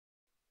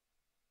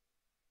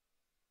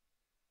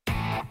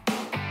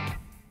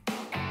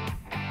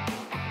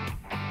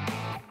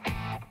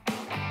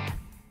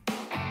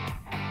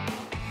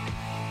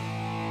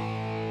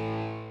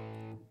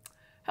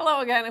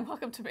Hello again, and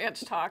welcome to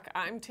Manch Talk.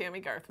 I'm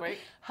Tammy Garthwaite.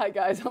 Hi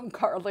guys, I'm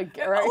Carla. It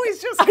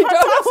always just cuts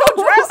off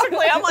so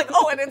drastically. I'm like,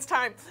 oh, and it's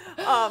time.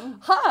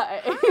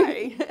 Hi.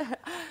 Hi.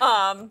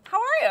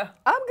 How are you?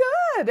 I'm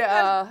good.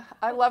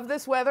 I love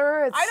this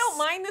weather. I don't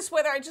mind this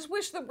weather. I just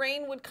wish the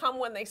rain would come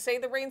when they say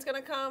the rain's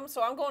going to come.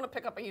 So I'm going to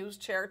pick up a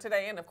used chair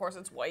today, and of course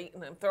it's white,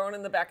 and I'm throwing it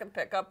in the back of the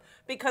pickup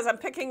because I'm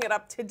picking it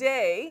up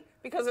today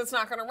because it's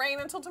not going to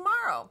rain until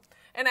tomorrow.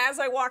 And as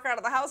I walk out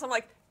of the house, I'm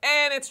like,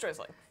 and it's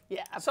drizzling.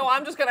 Yeah. So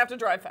I'm just going to have to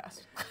drive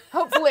fast.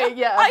 Hopefully,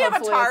 yeah. I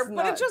have a tarp,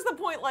 but it's just the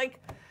point, like,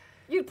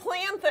 you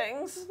plan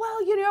things.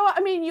 Well, you know,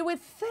 I mean, you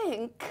would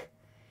think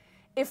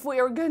if we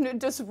are going to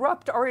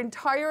disrupt our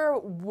entire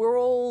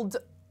world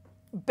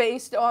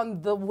based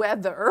on the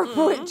weather,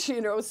 which,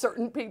 you know,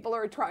 certain people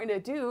are trying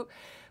to do,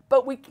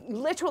 but we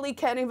literally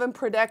can't even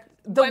predict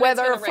the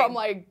weather from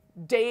like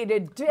day to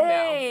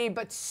day,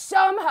 but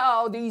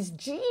somehow these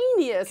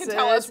geniuses can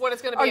tell us what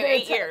it's going to be in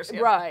 8 years.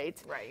 Yeah.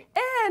 Right.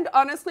 And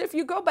honestly, if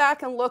you go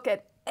back and look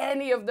at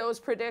any of those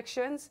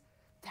predictions,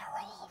 they're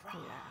all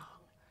wrong.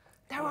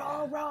 They're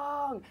all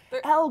wrong.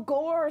 Al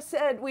Gore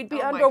said we'd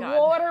be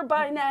underwater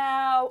by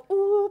now.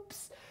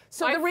 Oops.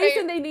 So the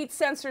reason they need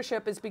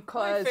censorship is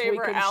because we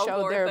can Al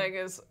show Gore their thing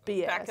is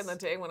BS. Back in the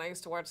day when I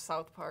used to watch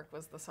South Park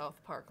was the South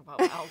Park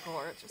about Al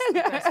Gore.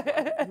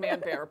 Just man,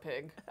 bear,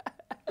 pig.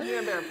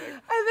 Man, bear, pig.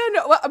 And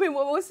then, well, I mean,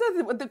 what was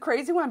the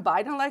crazy one?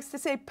 Biden likes to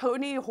say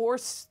pony,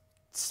 horse,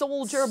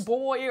 soldier,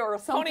 boy, or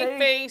something. Pony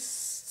face,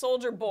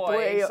 soldier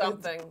boy,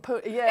 something.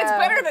 Yeah. It's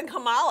better than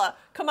Kamala.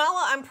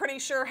 Kamala, I'm pretty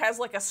sure, has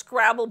like a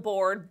Scrabble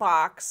board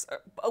box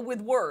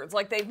with words.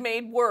 Like they've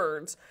made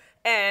words,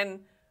 and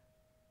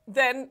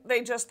then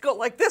they just go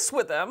like this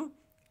with them,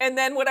 and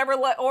then whatever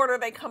order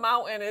they come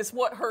out in is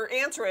what her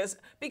answer is.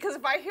 Because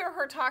if I hear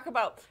her talk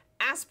about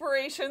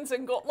aspirations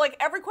and goals, like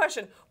every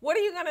question, what are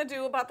you going to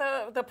do about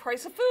the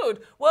price of food?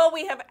 Well,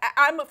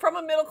 I'm from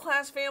a middle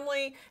class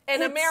family,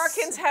 and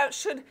Americans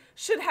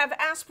should have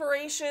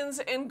aspirations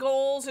and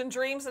goals and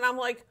dreams, and I'm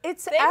like, they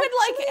would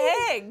like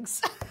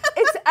eggs.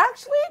 It's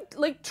actually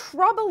like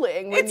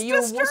troubling when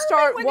you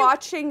start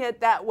watching it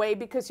that way,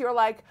 because you're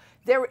like,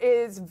 there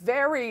is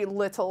very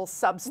little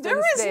substance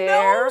there.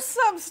 There is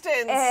no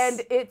substance.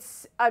 And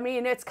it's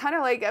kind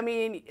of like,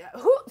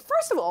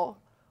 first of all,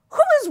 who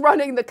is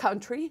running the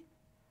country?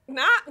 Who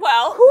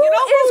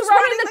is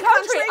running the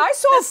country? I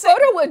saw a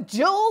photo with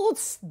Jill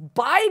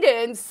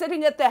Biden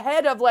sitting at the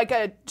head of like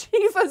a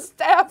chief of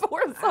staff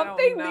or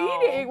something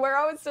meeting, where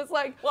I was just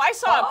like, well, I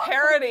saw a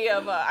parody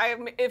of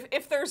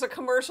if there's a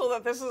commercial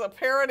that this is a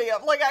parody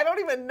of, like, I don't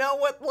even know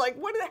what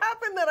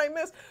happened that I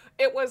missed.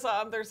 It was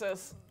there's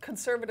this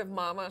conservative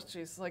mama,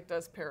 she's like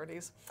does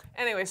parodies.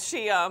 Anyways,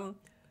 she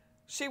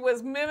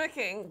was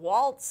mimicking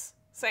Waltz,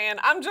 saying,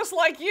 "I'm just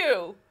like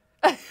you."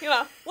 You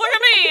know, look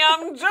at me,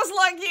 I'm just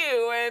like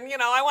you, and you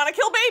know, I want to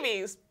kill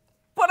babies,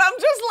 but I'm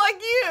just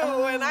like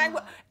you,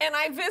 and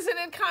I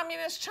visited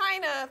communist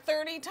China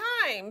 30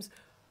 times,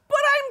 but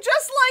I'm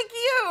just like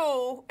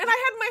you, and I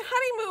had my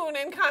honeymoon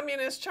in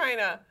communist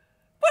China,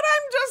 but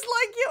I'm just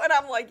like you, and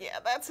I'm like, yeah,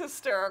 that's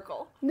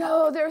hysterical.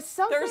 No, there's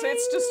something.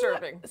 It's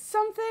disturbing.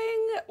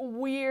 Something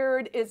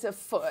weird is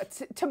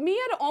afoot. To me,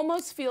 it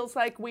almost feels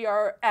like we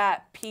are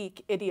at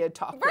peak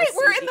idiotocracy. Right,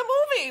 we're in the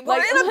movie.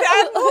 We're in a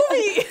bad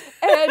movie.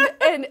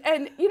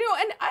 and you know,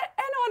 and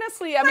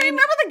honestly, I mean,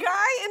 remember the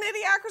guy in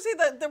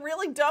Idiocracy, the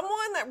really dumb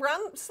one that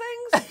runs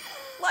things,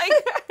 like.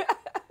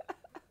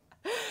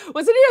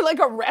 Wasn't he like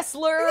a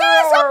wrestler?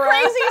 Yeah, some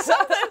crazy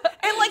something.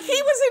 And like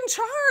he was in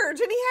charge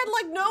and he had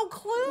like no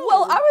clue.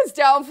 Well, I was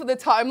down for the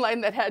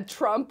timeline that had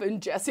Trump and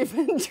Jesse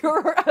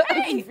Ventura.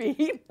 I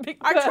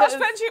trust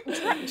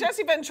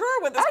Jesse Ventura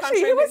with this country.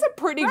 Actually, he was a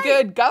pretty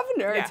good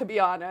governor, to be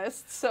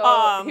honest.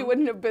 So he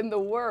wouldn't have been the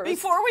worst.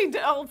 Before we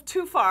delve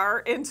too far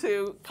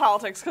into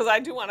politics, because I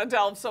do want to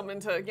delve some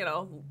into, you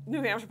know,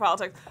 New Hampshire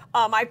politics,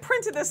 I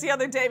printed this the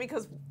other day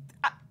because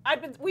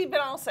we've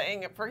been all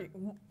saying it for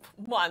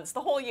months, the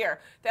whole year,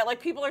 that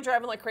like people are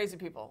driving like crazy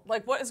people.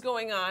 Like, what is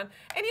going on?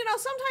 And you know,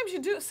 sometimes you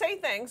do say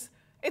things.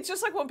 It's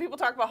just like when people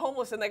talk about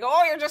homeless and they go,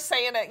 "Oh, you're just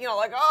saying it," you know,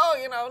 like, "Oh,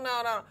 you know,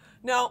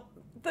 no."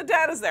 The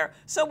data's there.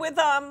 So with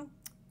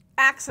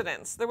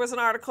accidents, there was an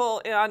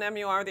article on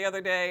MUR the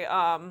other day.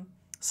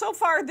 So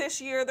far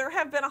this year, there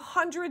have been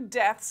 100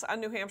 deaths on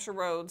New Hampshire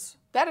roads.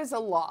 That is a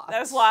lot.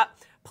 That is a lot.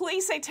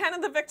 Police say 10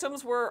 of the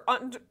victims were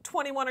under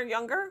 21 or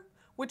younger,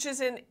 which is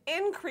an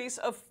increase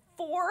of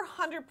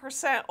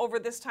 400% over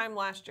this time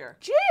last year.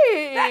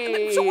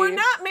 Gee! So we're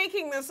not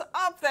making this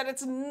up that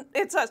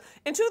it's us.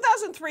 In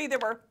 2003, there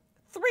were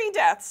 3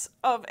 deaths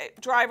of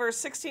drivers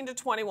 16 to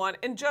 21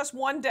 and just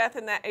 1 death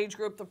in that age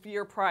group the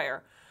year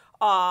prior.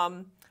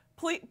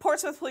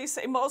 Portsmouth police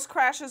say most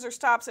crashes or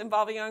stops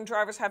involving young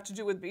drivers have to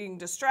do with being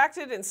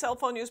distracted, and cell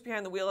phone use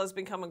behind the wheel has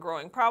become a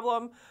growing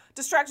problem.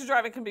 Distracted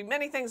driving can be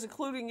many things,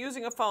 including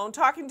using a phone,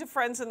 talking to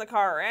friends in the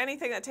car, or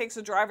anything that takes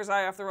the driver's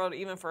eye off the road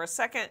even for a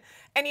second.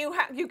 And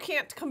you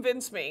can't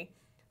convince me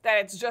that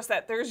it's just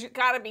that. There's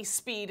got to be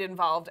speed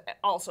involved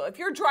also. If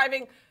you're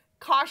driving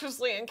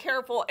cautiously and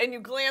careful and you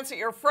glance at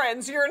your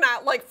friends, you're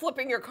not like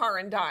flipping your car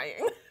and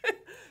dying.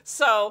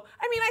 So,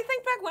 I mean, I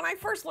think back when I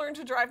first learned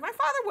to drive, my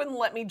father wouldn't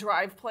let me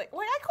drive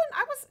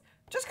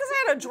just because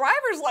I had a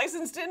driver's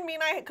license didn't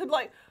mean I could,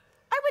 like,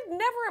 I would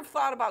never have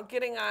thought about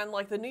getting on,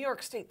 like, the New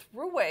York State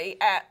Thruway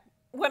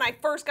when I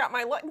first got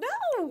my license.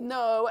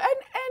 No,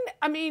 and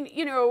I mean,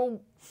 you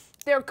know,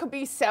 there could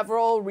be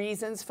several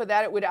reasons for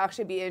that. It would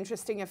actually be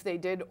interesting if they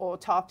did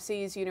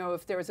autopsies, you know,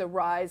 if there's a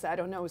rise, I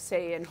don't know,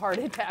 say in heart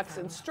attacks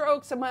and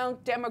strokes among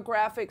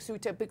demographics who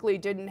typically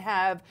didn't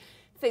have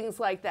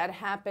things like that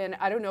happen.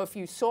 I don't know if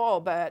you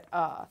saw, but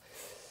I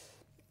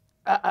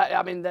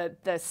mean,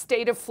 the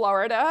state of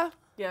Florida.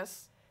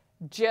 Yes.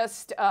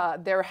 Just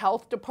their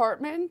health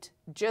department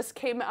just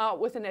came out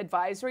with an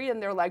advisory,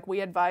 and they're like, we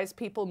advise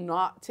people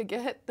not to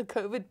get the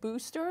COVID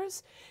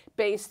boosters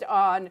based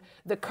on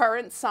the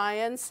current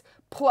science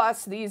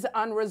plus these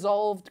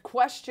unresolved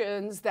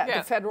questions that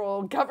the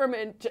federal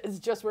government is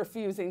just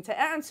refusing to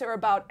answer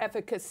about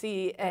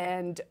efficacy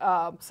and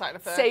side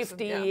effects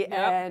safety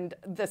and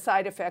the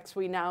side effects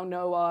we now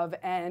know of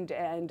and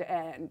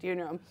you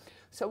know.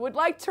 So would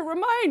like to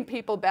remind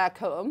people back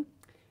home,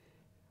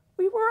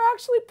 we were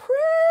actually pretty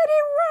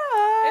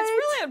right. It's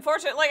really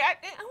unfortunate. Like,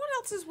 what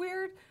else is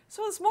weird?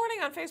 So this morning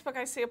on Facebook,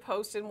 I see a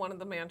post in one of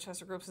the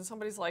Manchester groups, and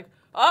somebody's like,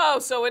 oh,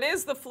 so it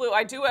is the flu.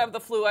 I do have the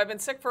flu. I've been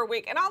sick for a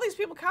week. And all these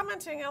people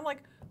commenting, and I'm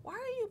like, why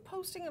are you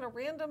posting in a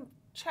random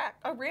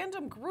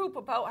group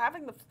about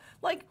having the,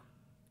 like,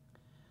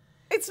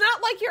 it's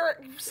not like you're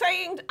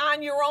saying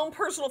on your own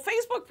personal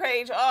Facebook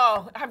page,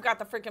 oh, I've got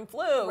the freaking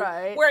flu.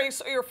 Right. Where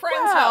your friends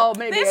Well, know.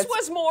 maybe This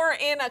was more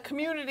in a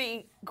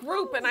community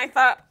group, and I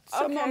thought,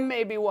 someone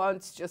maybe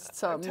wants just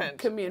some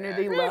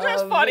community love.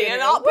 Just funny, you and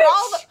know,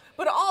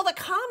 but all the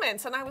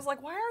comments, and I was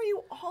like, why are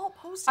you all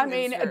posting? I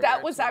mean,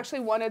 that was actually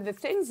one of the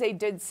things they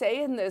did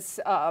say in this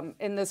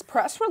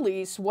press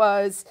release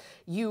was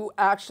you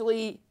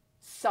actually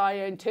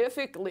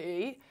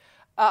scientifically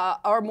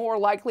are more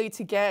likely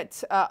to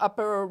get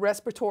upper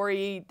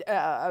respiratory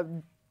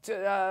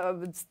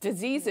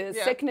diseases,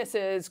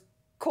 sicknesses,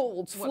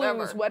 colds,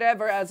 flus,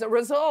 whatever, as a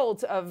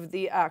result of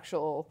the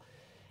actual.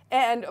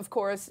 And of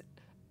course,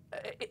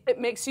 it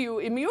makes you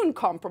immune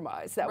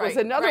compromised. That was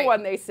another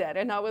one they said.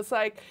 And I was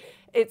like,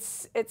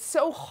 it's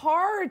so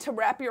hard to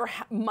wrap your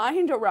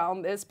mind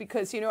around this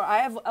because, you know, I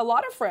have a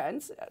lot of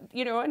friends,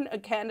 you know, and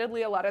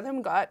candidly, a lot of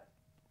them got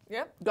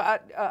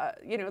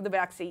you know, the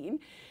vaccine.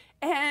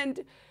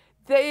 And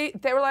they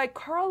were like,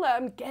 Carla,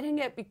 I'm getting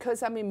it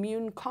because I'm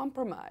immune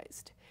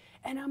compromised.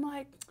 And I'm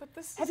like,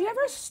 have you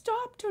ever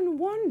stopped and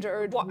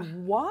wondered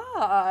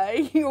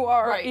why you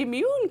are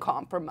immune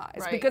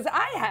compromised? Because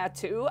I had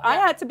to. I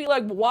had to be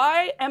like,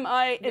 why am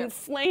I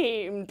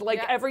inflamed?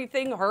 Like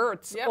everything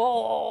hurts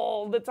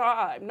all the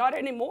time. Not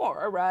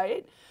anymore,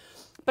 right?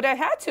 But I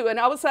had to. And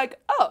I was like,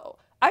 oh,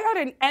 I got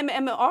an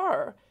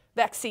MMR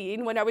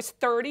vaccine when I was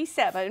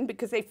 37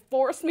 because they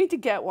forced me to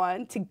get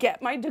one to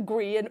get my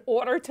degree in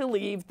order to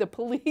leave the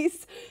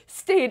police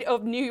state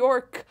of New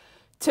York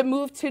to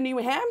move to New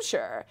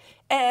Hampshire.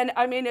 And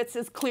I mean, it's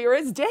as clear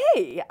as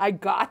day. I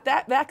got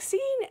that vaccine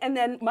and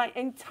then my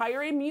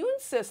entire immune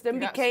system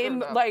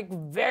became like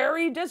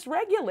very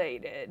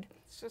dysregulated.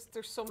 It's just,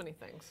 there's so many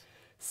things.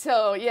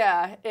 So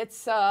yeah,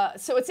 it's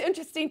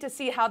interesting to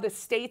see how the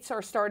states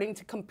are starting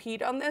to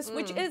compete on this,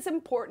 which is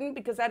important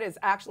because that is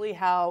actually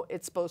how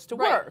it's supposed to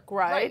work,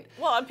 right?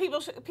 Well, and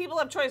people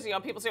have choices. You know,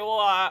 people say,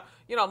 well,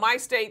 you know, my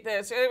state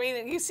this. I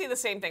mean, you see the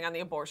same thing on the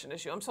abortion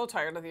issue. I'm so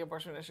tired of the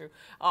abortion issue.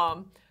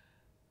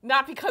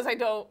 Not because I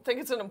don't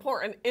think it's an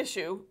important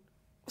issue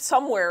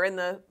somewhere in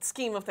the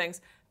scheme of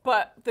things,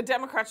 but the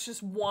Democrats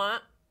just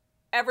want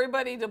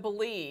everybody to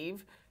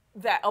believe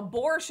that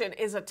abortion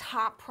is a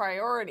top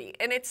priority.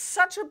 And it's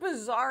such a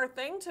bizarre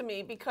thing to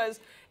me because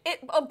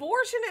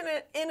abortion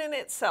in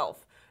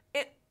itself,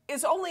 it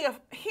is only a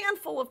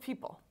handful of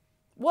people.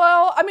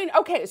 Well, I mean,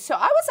 okay, so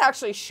I was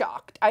actually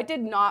shocked. I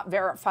did not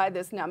verify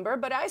this number,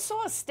 but I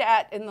saw a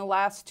stat in the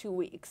last 2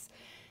 weeks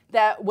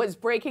that was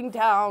breaking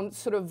down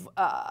sort of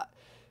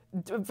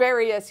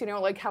various, you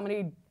know, like how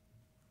many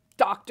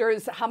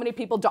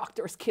people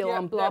doctors kill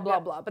and blah, blah,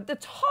 blah. But the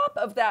top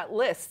of that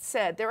list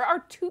said there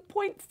are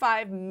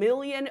 2.5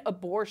 million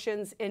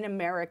abortions in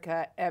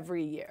America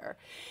every year.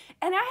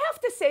 And I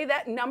have to say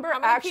that number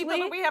actually... How many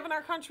people do we have in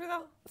our country,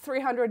 though?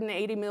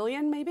 380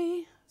 million, maybe.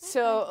 Okay.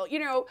 So, you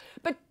know,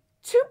 but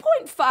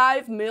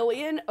 2.5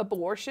 million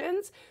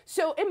abortions.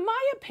 So in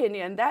my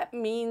opinion, that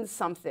means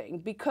something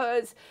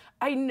because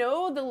I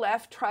know the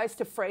left tries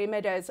to frame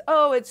it as,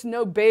 oh, it's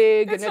no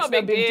big and it's no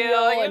big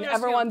deal and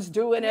everyone's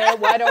doing it.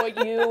 Why don't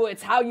you?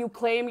 It's how you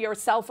claim your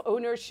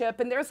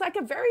self-ownership. And there's like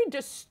a very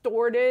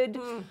distorted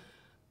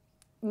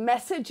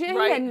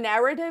messaging and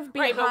narrative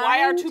behind. Right, but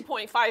why are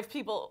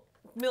 2.5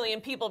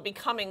 million people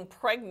becoming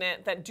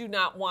pregnant that do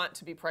not want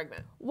to be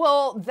pregnant?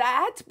 Well,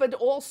 that, but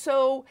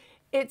also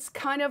it's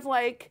kind of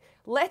like,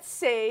 let's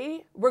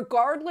say,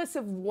 regardless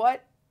of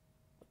what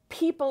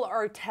people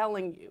are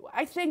telling you,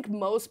 I think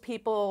most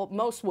people,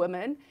 most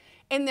women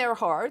in their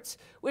hearts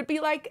would be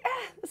like,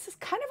 this is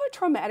kind of a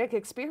traumatic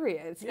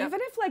experience. Yep. Even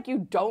if like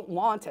you don't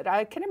want it,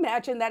 I can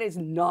imagine that is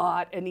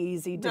not an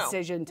easy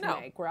decision to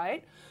make,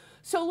 right?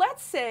 So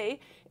let's say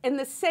in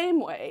the same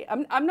way,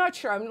 I'm not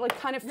sure, I'm like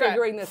kind of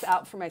figuring this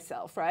out for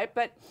myself, right?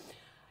 But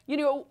you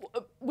know,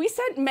 we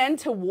sent men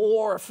to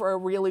war for a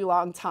really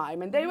long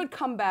time, and they would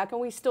come back, and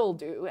we still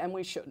do, and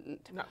we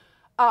shouldn't. No.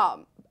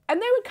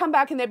 And they would come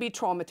back and they'd be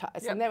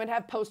traumatized, and they would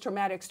have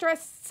post-traumatic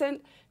stress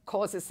and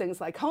causes things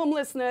like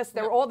homelessness.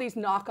 There are all these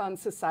knock-on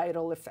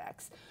societal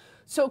effects.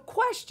 So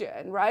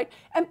question, right?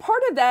 And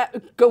part of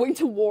that going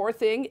to war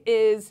thing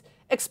is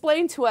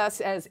explained to us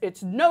as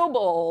it's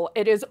noble,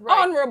 it is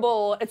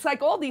honorable. It's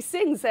like all these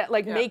things that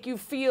like make you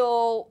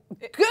feel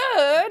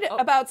good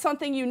about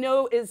something you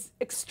know is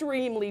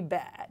extremely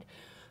bad.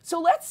 So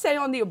let's say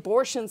on the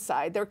abortion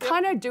side, they're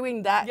kind of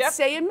doing that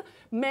same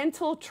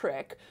mental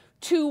trick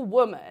to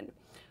women.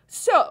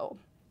 So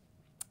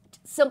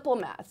simple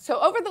math. So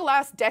over the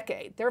last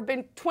decade, there have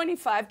been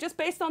 25, just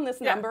based on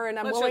this number, and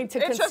I'm willing to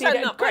concede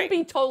it could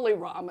be totally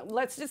wrong.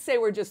 Let's just say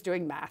we're just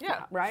doing math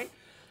now, right?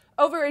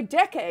 Over a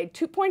decade,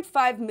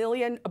 2.5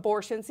 million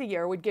abortions a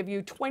year would give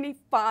you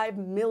 25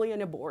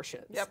 million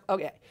abortions.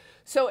 Okay.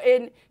 So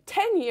in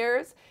 10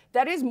 years,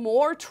 that is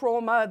more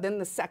trauma than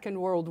the Second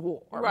World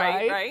War,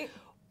 right?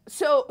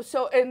 So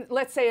and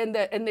let's say in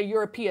the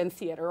European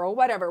theater or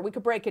whatever, we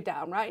could break it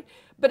down, right?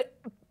 But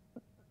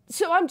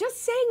so I'm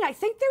just saying, I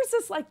think there's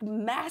this like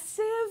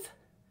massive,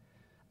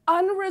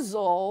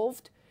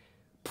 unresolved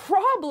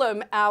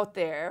problem out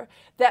there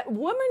that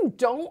women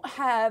don't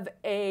have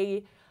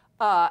a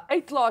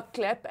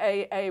uitlaatklep,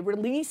 a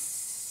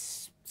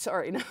release.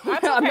 Sorry, no,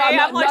 I'm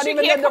not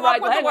even in the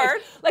right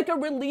language. Like a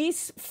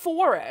release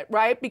for it,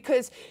 right?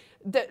 Because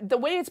the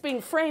way it's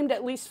being framed,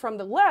 at least from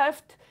the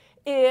left,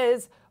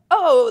 is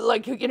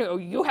like, you know,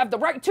 you have the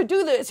right to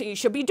do this, and you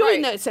should be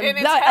doing this, and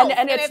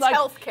it's like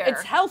healthcare.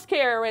 It's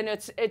healthcare, and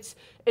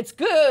it's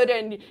good,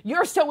 and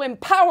you're so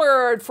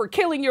empowered for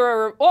killing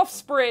your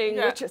offspring,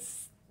 which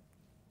is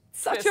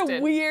such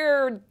a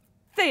weird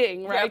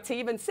thing, right, to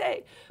even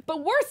say.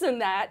 But worse than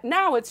that,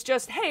 now it's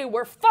just, hey,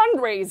 we're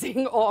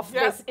fundraising off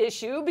this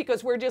issue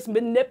because we're just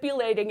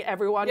manipulating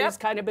everyone who's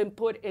kind of been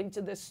put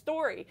into this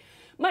story.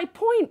 My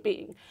point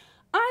being,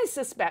 I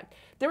suspect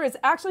there is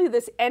actually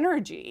this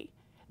energy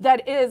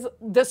that is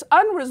this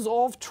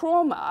unresolved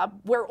trauma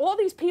where all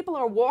these people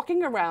are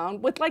walking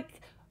around with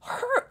like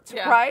hurt,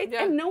 right?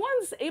 And no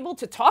one's able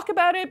to talk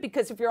about it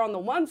because if you're on the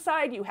one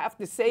side, you have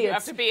to say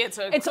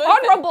it's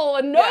honorable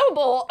and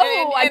noble.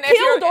 I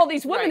killed all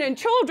these women and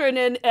children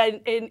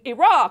in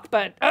Iraq,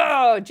 but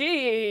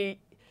gee,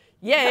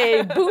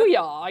 yay,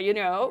 booyah, you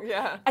know?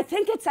 I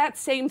think it's that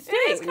same thing.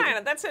 It is kind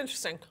of, that's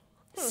interesting.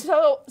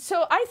 So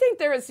I think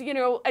there's, you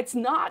know, it's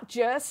not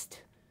just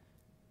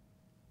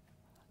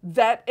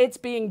that it's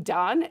being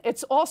done.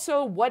 It's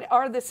also, what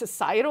are the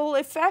societal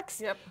effects?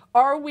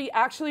 Are we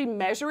actually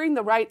measuring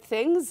the right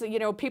things? You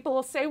know, people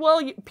will say, well,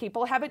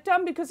 people have it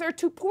done because they're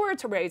too poor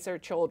to raise their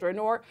children,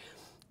 or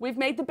we've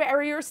made the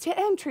barriers to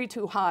entry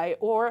too high,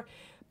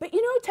 but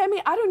you know,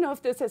 Tammy, I don't know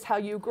if this is how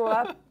you grew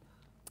up,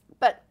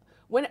 but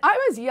when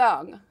I was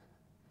young,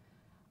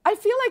 I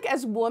feel like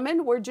as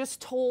women, we're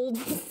just told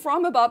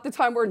from about the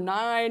time we're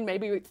 9,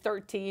 maybe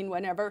 13,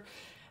 whenever,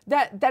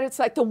 that it's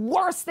like the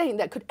worst thing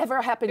that could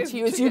ever happen to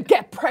you is you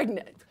get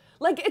pregnant.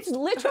 Like, it's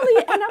literally,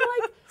 and I'm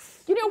like,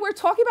 you know, we're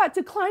talking about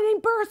declining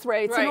birth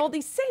rates and all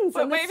these things.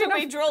 But and maybe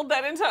we drilled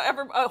that into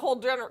a whole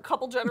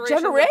couple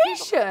generations.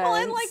 Well,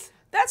 and like,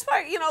 that's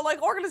why, you know, like,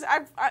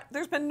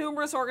 there's been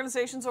numerous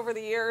organizations over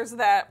the years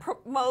that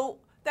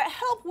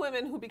help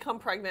women who become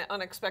pregnant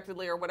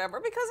unexpectedly or whatever,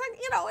 because,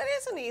 you know, it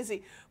isn't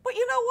easy. But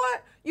you know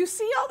what? You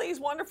see all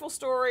these wonderful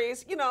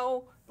stories, you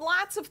know,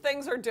 lots of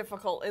things are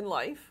difficult in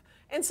life.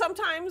 And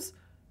sometimes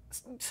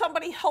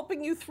somebody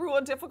helping you through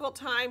a difficult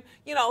time,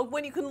 you know,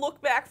 when you can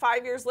look back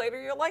 5 years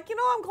later, you're like, you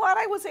know, I'm glad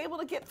I was able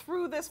to get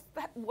through this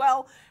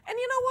well. And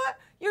you know what?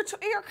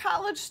 You're a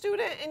college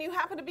student and you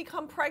happen to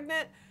become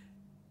pregnant.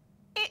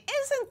 It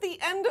isn't the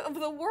end of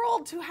the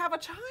world to have a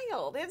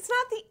child. It's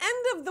not the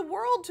end of the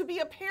world to be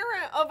a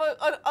parent of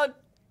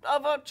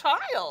a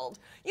child.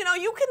 You know,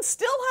 you can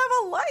still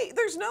have a life.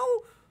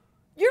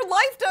 Your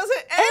life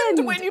doesn't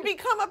end when you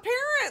become a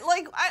parent.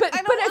 Like, I don't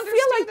understand. But I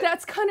feel like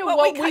that's kind of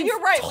what we've you're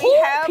right. told We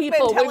have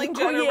people. been telling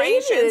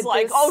generations,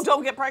 like, oh,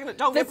 don't get pregnant,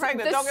 don't get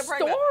pregnant, don't get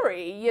pregnant.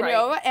 Story, you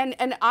know,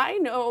 and I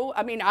know,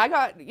 I mean, I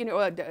got, you know,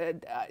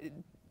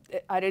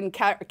 I didn't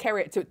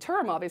carry it to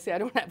term, obviously. I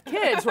don't have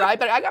kids, right?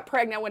 But I got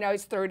pregnant when I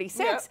was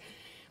 36.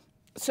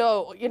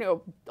 So, you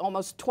know,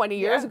 almost 20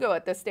 years ago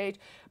at this stage.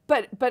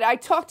 But I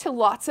talked to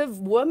lots of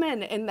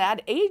women in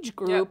that age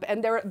group,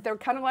 and they're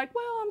kind of like,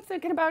 well, I'm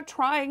thinking about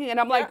trying, and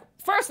I'm like,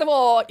 first of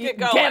all,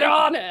 get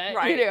on it,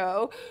 you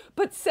know.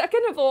 But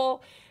second of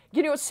all,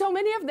 you know, so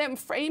many of them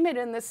frame it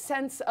in the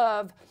sense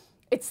of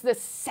it's this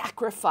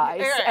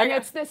sacrifice, and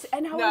it's this,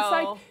 and I was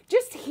like,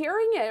 just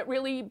hearing it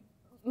really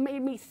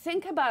made me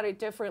think about it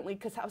differently,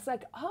 because I was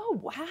like, oh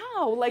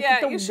wow, like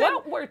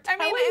what we're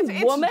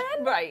telling women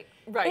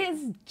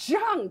is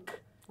junk.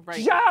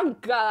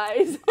 Junk,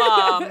 guys.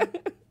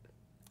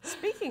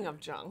 Speaking of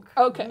junk.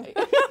 Okay.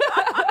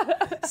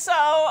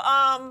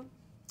 So,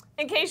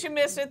 in case you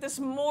missed it, this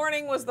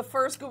morning was the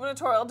first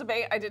gubernatorial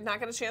debate. I did not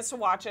get a chance to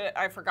watch it.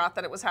 I forgot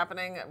that it was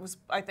happening. It was,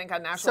 I think,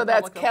 on National So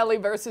that's Public. Kelly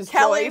versus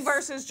Kelly Joyce.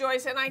 versus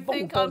Joyce, and I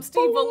think boom,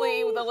 Steve boom.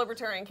 Vallee, the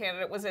Libertarian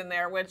candidate, was in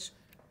there, which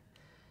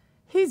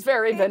He's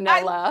very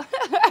vanilla.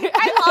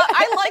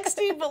 I like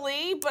Steve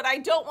Vallee, but I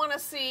don't want to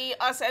see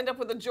us end up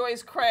with a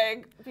Joyce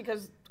Craig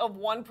because of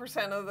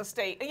 1% of the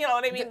state. You know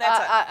what I mean?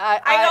 That's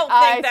I don't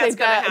think that's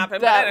going to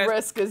happen. That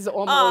risk is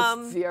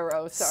almost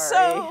zero. Sorry.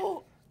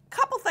 So,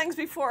 couple things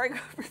before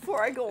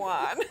I go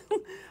on.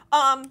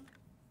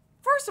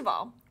 First of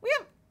all,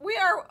 we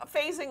are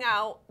phasing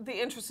out the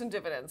interest and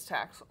dividends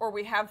tax, or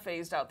we have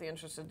phased out the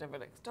interest and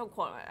dividends. Don't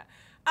quote me on that.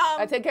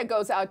 I think it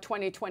goes out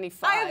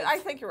 2025. I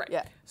think you're right.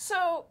 Yeah.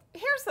 So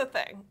here's the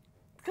thing,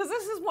 because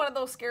this is one of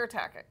those scare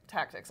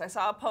tactics. I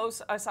saw a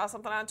post, I saw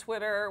something on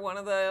Twitter. One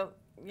of the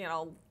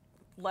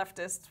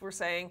leftists were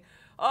saying,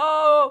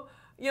 oh,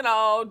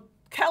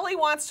 Kelly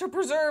wants to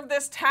preserve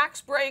this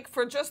tax break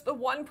for just the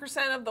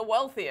 1% of the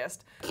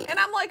wealthiest. And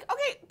I'm like,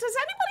 okay, does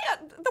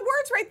anybody, the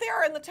words right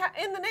there in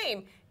the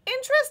name,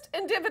 interest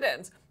and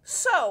dividends.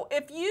 So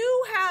if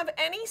you have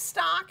any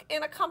stock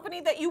in a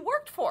company that you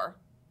worked for,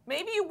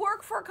 maybe you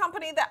work for a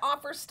company that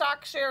offers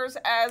stock shares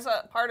as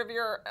a part of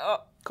your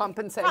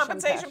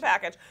compensation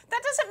package.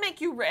 That doesn't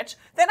make you rich.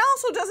 That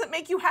also doesn't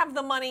make you have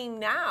the money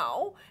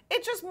now.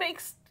 It just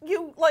makes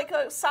you like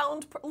a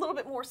little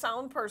bit more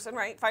sound person,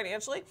 right,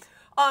 financially.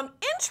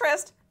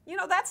 Interest,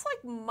 that's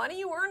like money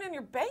you earn in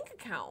your bank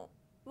account.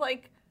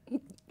 Like,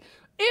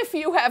 if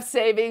you have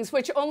savings,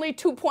 which only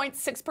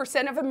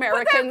 2.6% of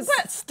Americans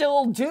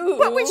still do.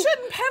 But we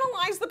shouldn't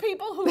penalize the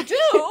people who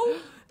do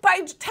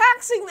by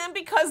taxing them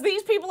because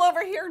these people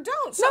over here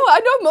don't. So no, I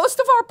know most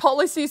of our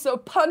policies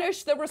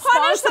punish the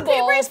responsible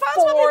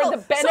for people. the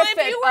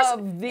benefit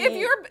of the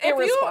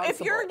irresponsible. If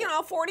you're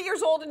 40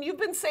 years old and you've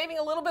been saving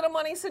a little bit of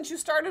money since you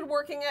started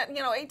working at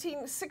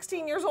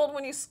 16 years old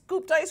when you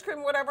scooped ice cream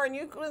or whatever, and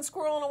you've been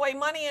squirreling away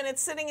money and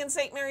it's sitting in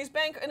St. Mary's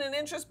Bank in an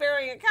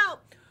interest-bearing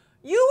account,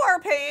 you are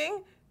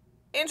paying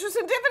interest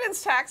and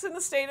dividends tax in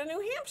the state of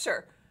New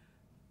Hampshire.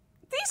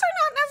 These are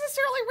not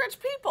necessarily rich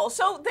people.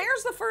 So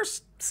there's the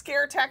first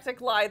scare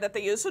tactic lie that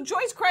they use. So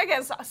Joyce Craig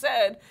has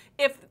said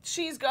if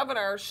she's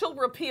governor, she'll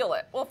repeal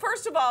it. Well,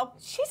 first of all,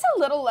 she's a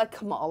little like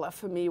Kamala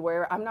for me,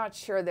 where I'm not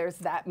sure there's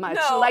that much.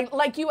 No.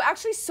 Like you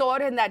actually saw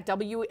it in that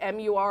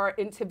WMUR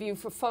interview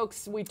for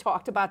folks. We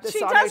talked about this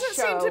on the show.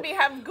 She doesn't seem to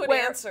have good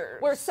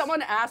answers. Where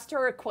someone asked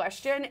her a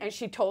question and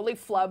she totally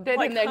flubbed it,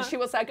 and then she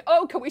was like,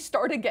 "Oh, can we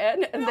start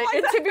again?" And the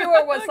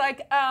interviewer was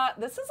like,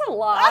 "This is a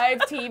live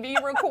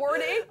TV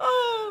recording."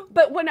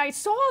 But when I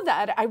saw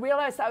that, I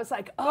realized I was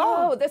like,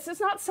 "Oh, this is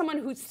not someone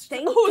who's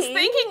thinking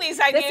these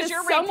ideas. This is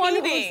you're someone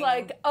repeating. who's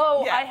like,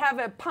 I have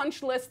a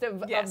punch list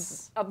of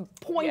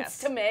points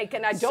to make,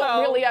 and I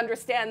don't really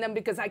understand them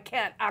because I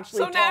can't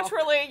actually talk.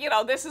 Naturally,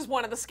 this is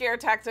one of the scare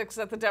tactics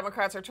that the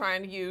Democrats are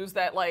trying to use,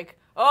 that like,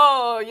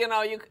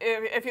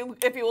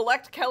 if you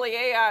elect Kelly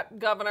Ayotte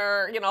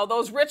governor,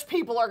 those rich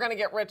people are going to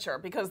get richer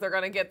because they're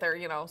going to get their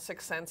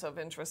 6 cents of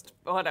interest,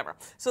 whatever.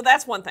 So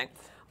that's one thing.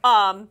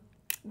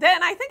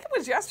 Then I think it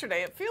was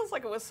yesterday. It feels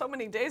like it was so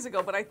many days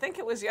ago, but I think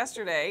it was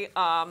yesterday.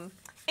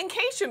 In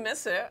case you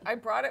miss it, I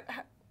brought it.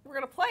 We're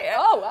going to play it.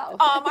 Oh,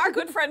 wow. Our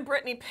good friend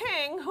Brittany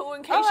Ping, who,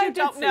 in case you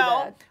don't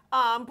know,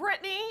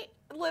 Brittany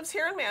lives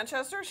here in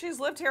Manchester. She's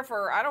lived here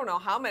for, I don't know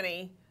how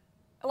many,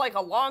 like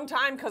a long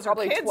time, because her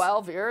kids. Probably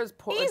 12 years.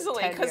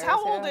 Easily, because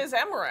how old is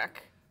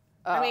Emmerich?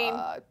 I mean.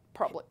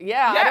 Probably,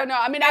 I don't know.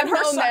 I mean, I've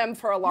known them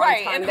for a long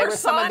time. And they her were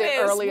some of the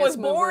earliest was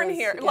born movers.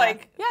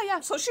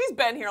 here. So she's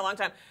been here a long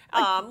time.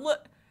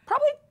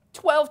 Probably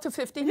 12 to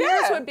 15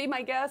 years would be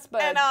my guess.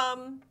 But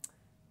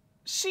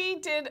she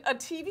did a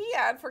TV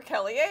ad for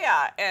Kelly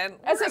Ayotte, and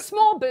as a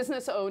small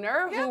business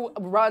owner who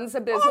runs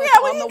a business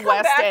on the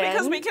West End,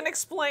 because we can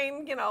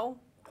explain,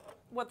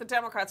 what the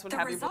Democrats would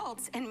have you. The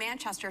results in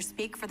Manchester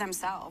speak for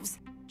themselves.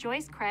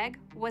 Joyce Craig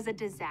was a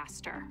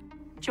disaster.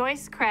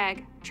 Joyce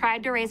Craig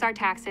tried to raise our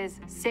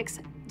taxes 6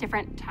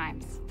 different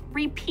times,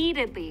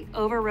 repeatedly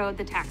overrode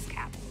the tax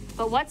cap.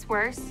 But what's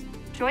worse,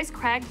 Joyce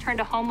Craig turned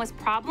a homeless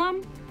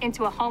problem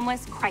into a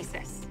homeless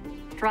crisis.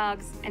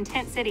 Drugs and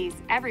tent cities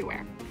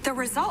everywhere. The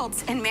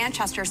results in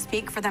Manchester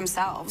speak for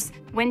themselves.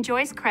 When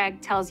Joyce Craig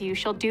tells you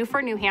she'll do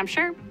for New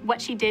Hampshire what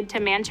she did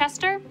to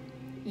Manchester,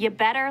 you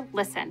better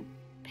listen.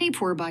 Paid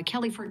for by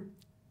Kelly for...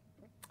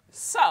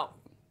 So,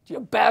 you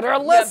better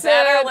listen.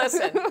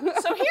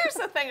 So here's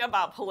the thing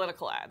about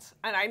political ads,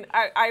 and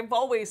I've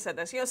always said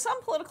this.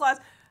 Some political ads,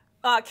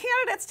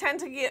 candidates tend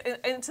to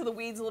get into the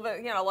weeds a little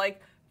bit.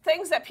 Like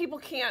things that people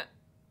can't,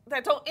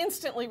 that don't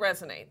instantly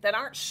resonate, that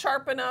aren't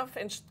sharp enough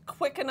and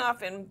quick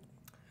enough. And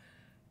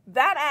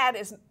that ad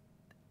is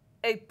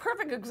a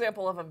perfect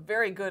example of a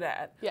very good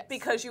ad,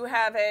 because you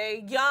have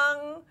a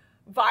young,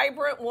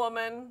 vibrant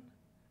woman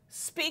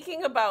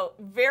speaking about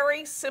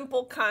very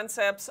simple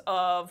concepts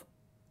of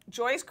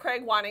Joyce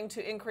Craig wanting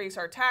to increase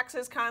our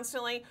taxes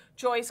constantly,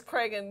 Joyce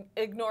Craig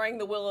ignoring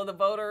the will of the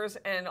voters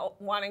and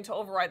wanting to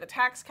override the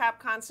tax cap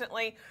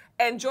constantly,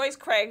 and Joyce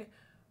Craig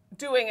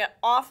doing an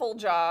awful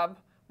job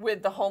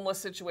with the homeless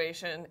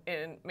situation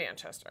in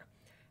Manchester.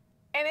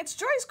 And it's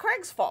Joyce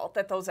Craig's fault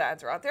that those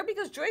ads are out there,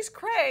 because Joyce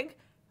Craig,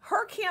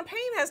 her campaign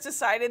has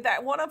decided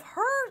that one of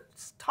her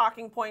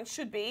talking points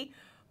should be,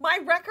 my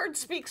record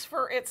speaks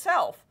for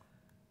itself.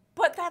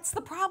 But that's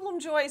the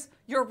problem, Joyce.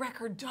 Your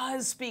record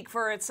does speak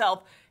for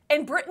itself.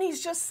 And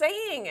Brittany's just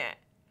saying it.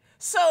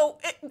 So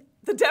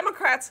the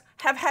Democrats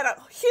have had a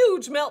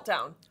huge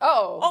meltdown.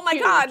 Oh my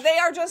God. They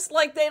are just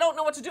like, they don't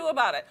know what to do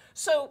about it.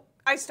 So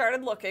I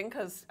started looking,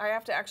 because I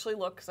have to actually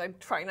look, because I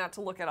try not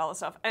to look at all this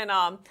stuff. And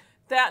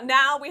that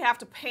now we have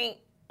to paint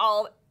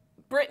all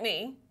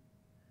Brittany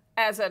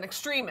as an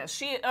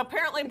extremist.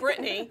 Apparently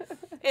Brittany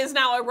is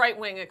now a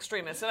right-wing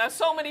extremist. And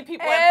so many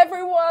people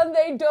everyone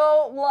they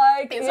don't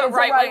like is a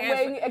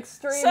right-wing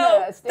extremist,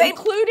 so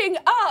including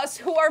us,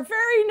 who are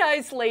very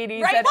nice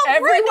ladies that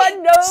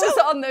everyone knows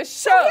on the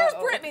show. So here's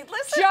Brittany.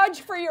 Listen,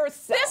 judge for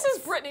yourself. This is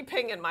Brittany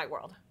Ping in my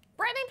world.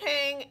 Brittany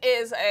Ping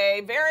is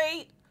a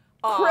very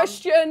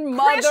Christian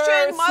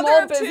mother,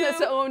 small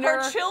business owner.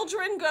 Her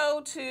children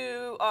go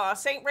to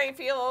St.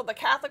 Raphael, the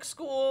Catholic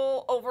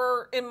school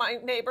over in my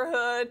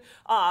neighborhood.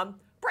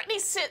 Brittany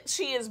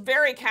she is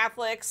very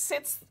Catholic,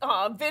 sits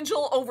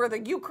vigil over the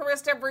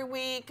Eucharist every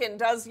week and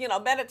does,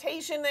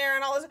 meditation there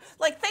and all this,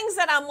 like things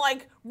that I'm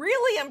like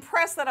really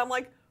impressed that I'm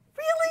like,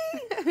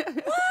 really?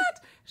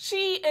 What?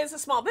 She is a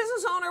small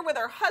business owner with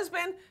her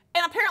husband,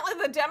 and apparently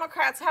the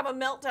Democrats have a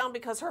meltdown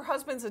because her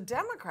husband's a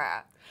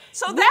Democrat.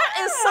 So that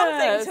is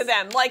something to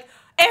them. Like,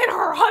 and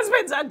her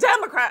husband's a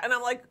Democrat. And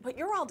I'm like, but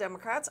you're all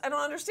Democrats. I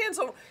don't understand.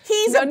 So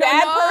he's a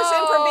bad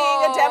person for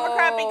being a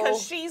Democrat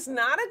because she's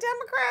not a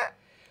Democrat?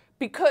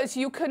 Because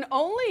you can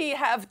only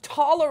have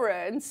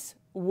tolerance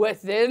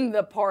within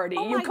the party.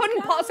 You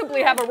couldn't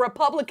possibly have a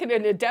Republican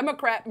and a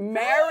Democrat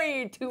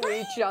married to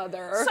each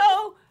other.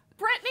 So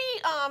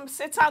Brittany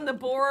sits on the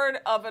board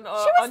of an. She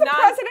was the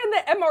president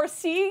of the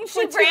MRC for 2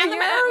 years. She ran the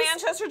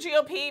Manchester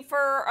GOP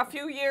for a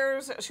few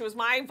years. She was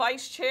my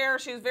vice chair.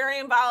 She's very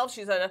involved.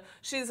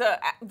 She's a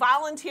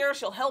volunteer.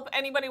 She'll help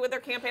anybody with their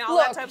campaign. All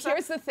that type of stuff.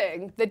 Here's the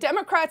thing: the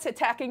Democrats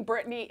attacking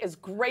Brittany is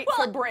great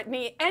for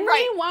Brittany.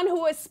 Anyone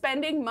who is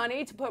spending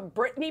money to put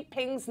Brittany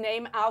Ping's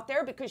name out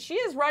there, because she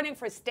is running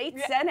for state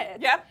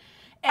senate. Yep.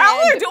 And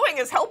all they're doing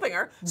is helping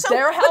her. So,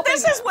 they're helping but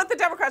this is what the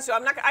Democrats do.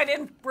 I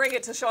didn't bring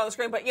it to show on the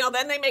screen, but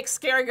then they make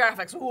scary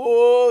graphics.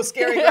 Whoa,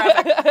 scary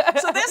graphic.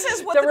 So this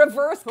is what the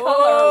reverse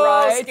color,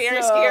 right?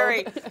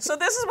 Scary. So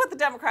this is what the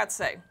Democrats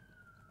say.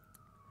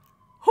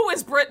 Who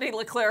is Brittany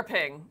LeClaire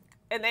Ping?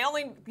 And they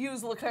only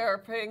use LeClaire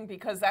Ping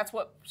because that's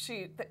what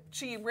she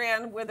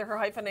ran with her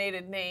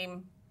hyphenated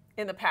name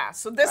in the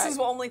past. So this is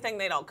the only thing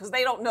they don't, because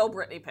they don't know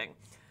Brittany Ping.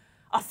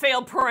 A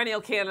failed perennial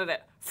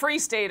candidate, Free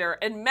Stater,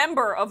 and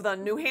member of the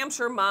New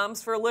Hampshire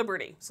Moms for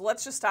Liberty. So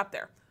let's just stop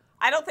there.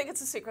 I don't think it's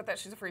a secret that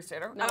she's a Free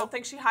Stater. No. I don't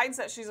think she hides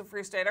that she's a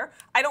Free Stater.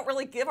 I don't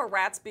really give a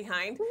rat's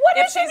behind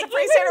if she's a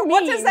Free Stater.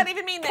 What does that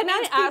even mean? Can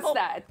I ask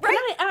that? Can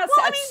I ask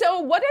that?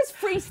 So what does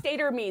Free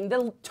Stater mean?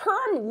 The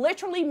term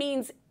literally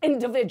means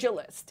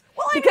individualist.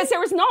 Because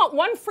there is not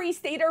one Free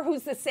Stater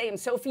who's the same.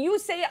 So if you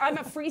say I'm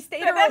a Free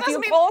Stater, or if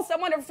you call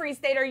someone a Free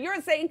Stater,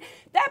 you're saying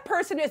that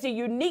person is a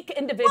unique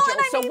individual.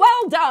 So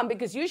well done,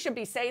 because you should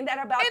be saying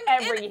that about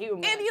every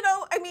human.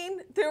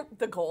 And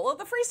the goal of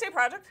the Free State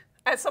Project,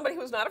 as somebody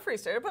who's not a Free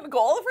Stater, but the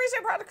goal of the Free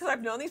State Project, because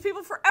I've known these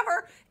people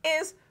forever,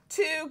 is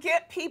to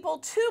get people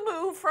to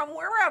move from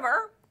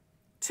wherever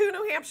to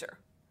New Hampshire.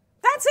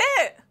 That's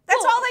it.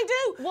 That's all they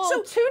do. Well,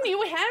 so, to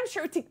New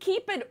Hampshire, to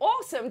keep it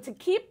awesome, to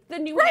keep the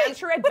New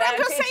Hampshire advantage. But I'm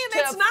just saying,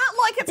 it's not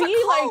like it's a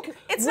cult. Like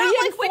it's not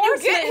like when you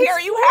get here,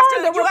 you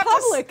have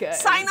to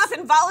sign up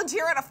and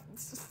volunteer at a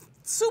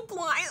soup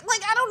line.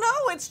 Like, I don't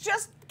know. It's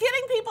just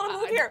getting people to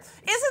move here.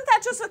 Isn't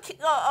that just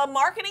a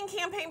marketing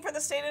campaign for the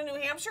state of New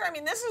Hampshire? I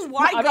mean, this is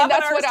why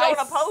governors don't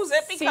oppose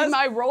it. Because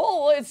my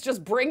role is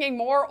just bringing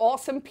more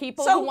awesome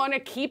people who want to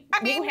keep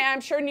New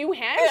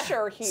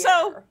Hampshire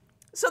here.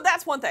 So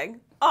that's one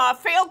thing.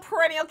 Failed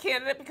perennial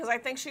candidate, because I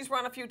think she's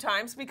run a few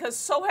times, because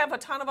so have a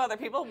ton of other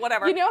people,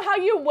 whatever. You know how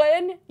you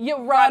win? You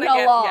run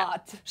a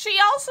lot. Yeah. She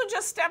also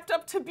just stepped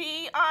up to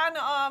be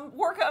on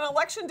work on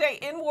election day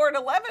in Ward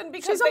 11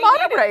 because she's a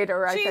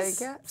moderator, I think.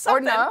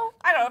 Or no?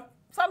 I don't know.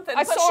 Something.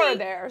 I saw her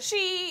there.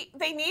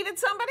 They needed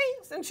somebody,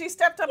 and she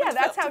stepped up and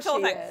that's how she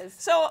is.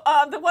 So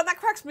the one that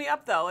cracks me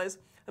up, though, is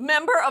a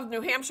member of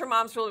New Hampshire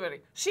Moms for Liberty.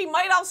 She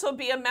might also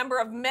be a member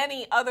of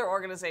many other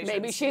organizations.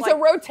 Maybe she's a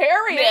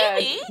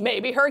Rotarian.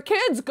 Maybe her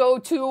kids go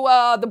to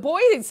the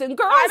Boys and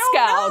Girl Scouts.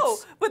 I don't know.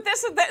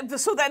 But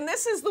so then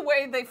this is the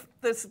way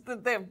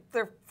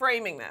they're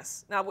framing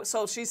this. Now,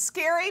 so she's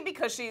scary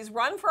because she's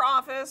run for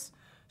office.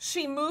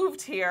 She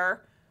moved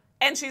here.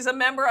 And she's a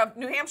member of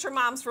New Hampshire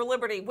Moms for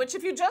Liberty, which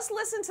if you just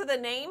listen to the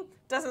name,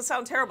 doesn't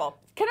sound terrible.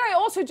 Can I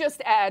also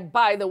just add,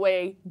 by the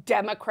way,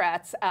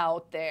 Democrats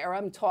out there,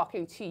 I'm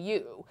talking to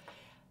you.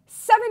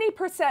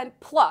 70%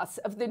 plus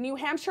of the New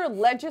Hampshire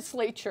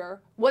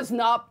legislature was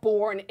not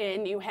born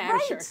in New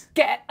Hampshire. Right.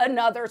 Get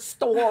another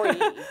story.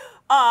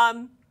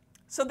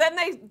 So then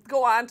they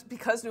go on,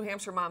 because New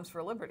Hampshire Moms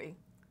for Liberty,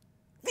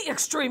 the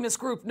extremist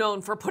group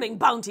known for putting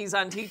bounties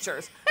on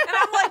teachers. And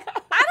I'm like,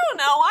 I don't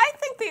know. I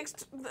think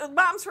the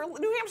Moms for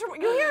New Hampshire,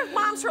 you hear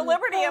Moms for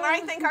Liberty, and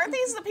I think, aren't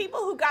these the people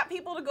who got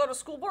people to go to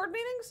school board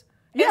meetings?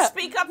 Yeah. And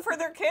speak up for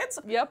their kids?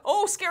 Yep.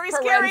 Oh, scary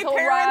Parental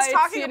parents rights,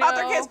 talking about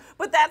their know. kids.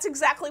 But that's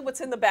exactly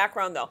what's in the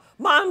background, though.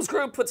 Mom's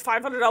group puts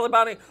 $500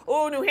 bounty.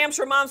 Oh, New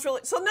Hampshire Moms for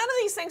Liberty. So none of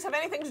these things have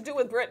anything to do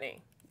with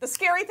Brittany. The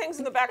scary things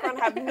in the background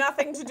have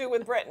nothing to do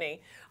with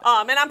Brittany.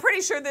 And I'm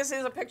pretty sure this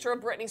is a picture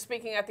of Brittany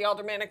speaking at the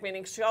aldermanic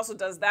meetings. She also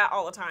does that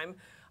all the time.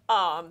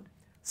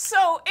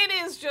 So it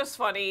is just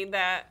funny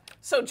that,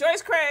 so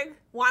Joyce Craig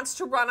wants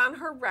to run on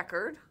her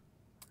record.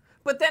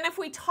 But then if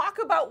we talk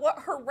about what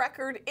her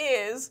record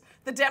is,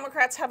 the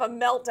Democrats have a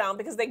meltdown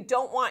because they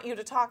don't want you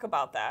to talk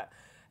about that.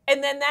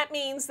 And then that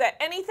means that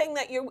anything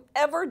that you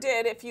ever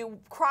did, if you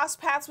cross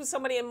paths with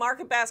somebody in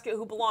Market Basket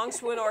who belongs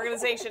to an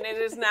organization, it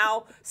is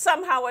now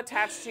somehow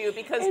attached to you,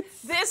 because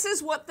this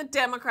is what the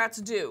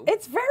Democrats do.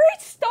 It's very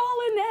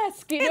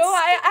Stalin-esque. You know,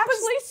 I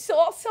actually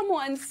saw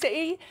someone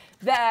say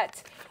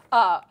that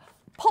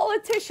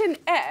politician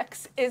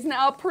X is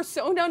now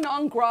persona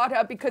non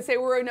grata because they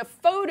were in a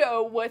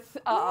photo with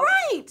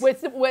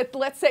with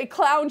let's say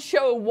clown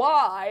show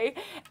Y,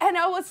 and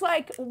I was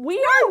like, we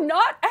are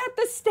not at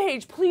the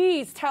stage.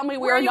 Please tell me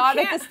we are not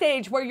at the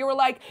stage where you're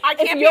like,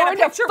 if you're in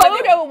a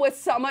photo with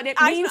someone,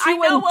 it means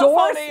you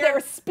endorse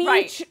their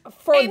speech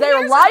for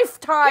their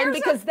lifetime,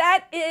 because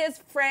that is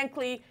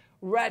frankly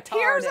retarded.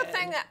 Here's the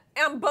thing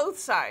on both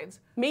sides,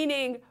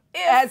 meaning.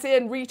 As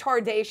in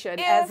retardation,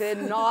 as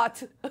in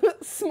not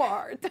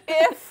smart.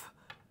 If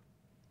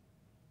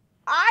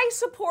I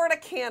support a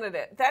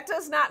candidate, that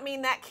does not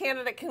mean that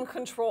candidate can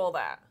control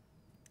that.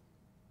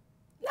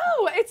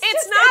 No, it's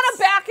not a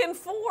back and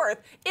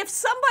forth. If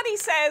somebody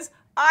says,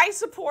 I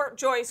support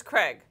Joyce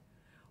Craig,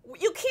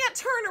 you can't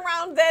turn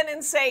around then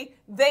and say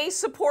they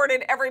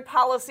supported every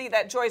policy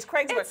that Joyce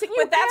Craig's with.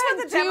 But that's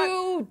what the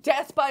do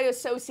death by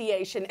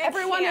association.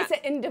 Everyone is an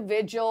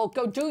individual.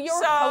 Go do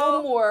your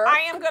homework. I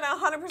am going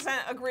to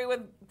 100% agree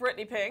with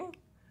Brittany Ping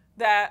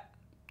that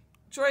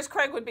Joyce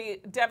Craig would be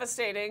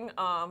devastating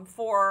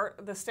for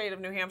the state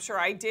of New Hampshire.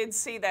 I did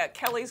see that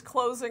Kelly's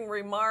closing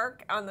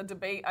remark on the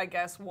debate, I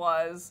guess,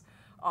 was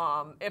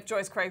if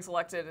Joyce Craig's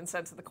elected and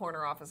sent to the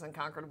corner office in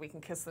Concord, we can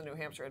kiss the New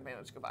Hampshire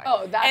advantage goodbye.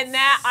 Oh, and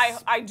that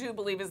I do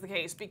believe is the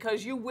case,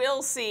 because you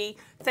will see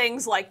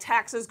things like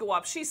taxes go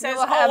up. She says,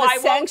 we'll have a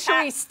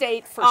sanctuary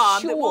state for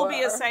sure. It will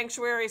be a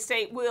sanctuary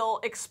state.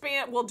 We'll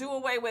expand. We'll do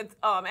away with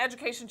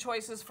education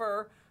choices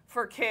for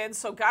kids.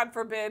 So God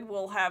forbid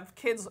we'll have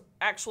kids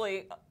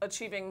actually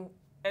achieving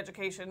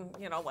education,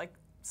 you know, like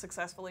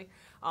successfully.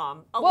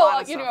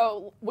 Well, you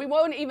know, we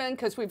won't even,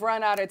 because we've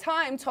run out of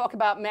time, talk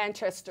about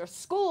Manchester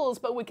schools,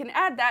 but we can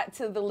add that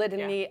to the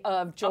litany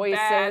of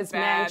Joyce's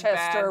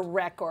Manchester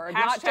record.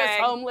 Not just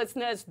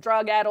homelessness,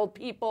 drug-addled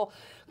people,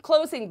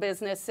 closing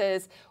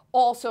businesses.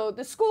 Also,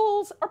 the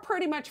schools are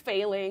pretty much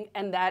failing,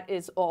 and that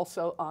is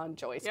also on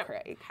Joyce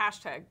Craig.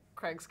 Hashtag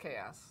Craig's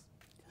Chaos.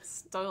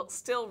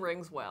 Still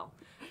rings well.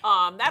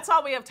 That's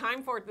all we have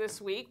time for this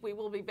week. We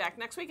will be back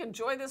next week.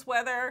 Enjoy this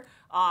weather.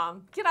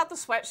 Get out the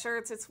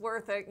sweatshirts. It's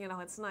worth it. You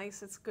know, it's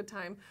nice. It's a good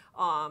time.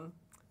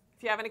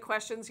 If you have any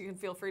questions, you can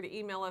feel free to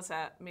email us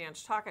at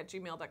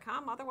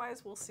manchtalk@gmail.com.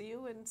 Otherwise, we'll see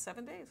you in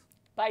 7 days.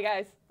 Bye,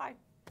 guys. Bye.